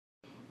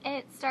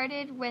It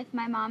started with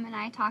my mom and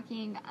I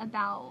talking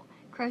about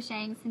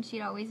crocheting since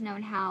she'd always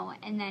known how,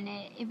 and then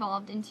it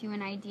evolved into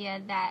an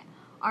idea that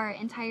our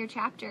entire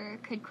chapter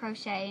could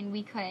crochet and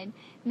we could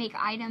make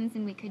items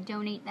and we could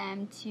donate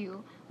them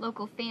to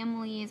local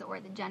families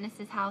or the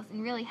Genesis House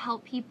and really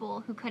help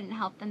people who couldn't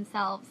help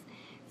themselves.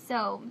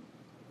 So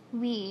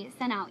we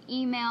sent out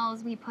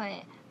emails, we put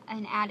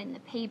an ad in the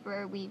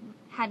paper, we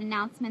had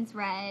announcements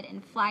read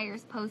and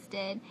flyers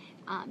posted,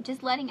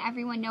 just letting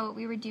everyone know what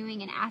we were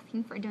doing and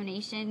asking for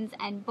donations.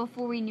 And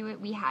before we knew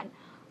it, we had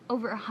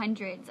over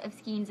hundreds of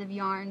skeins of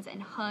yarns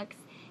and hooks,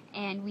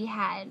 and we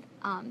had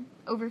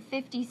over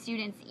 50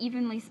 students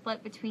evenly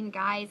split between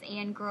guys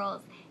and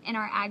girls in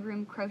our ag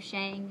room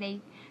crocheting. They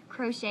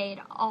crocheted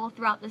all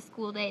throughout the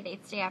school day.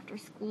 They'd stay after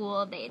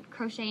school, they'd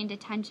crochet in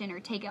detention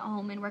or take it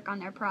home and work on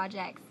their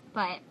projects.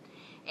 But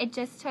it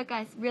just took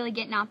us really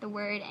getting out the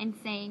word and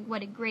saying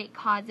what a great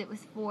cause it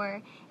was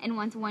for, and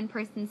once one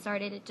person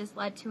started, it just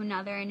led to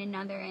another and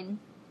another, and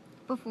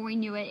before we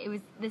knew it, it was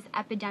this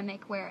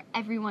epidemic where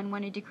everyone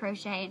wanted to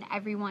crochet and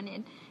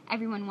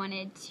everyone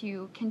wanted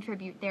to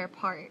contribute their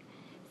part.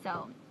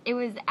 So it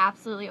was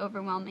absolutely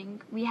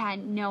overwhelming. We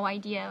had no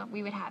idea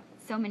we would have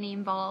so many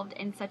involved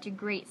and such a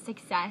great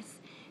success,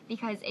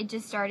 because it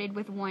just started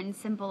with one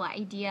simple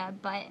idea,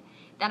 but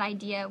that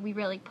idea we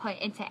really put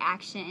into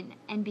action,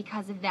 and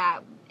because of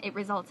that, it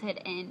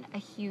resulted in a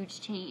huge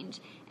change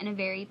and a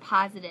very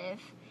positive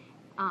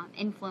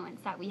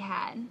influence that we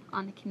had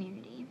on the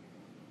community.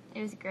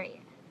 It was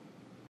great.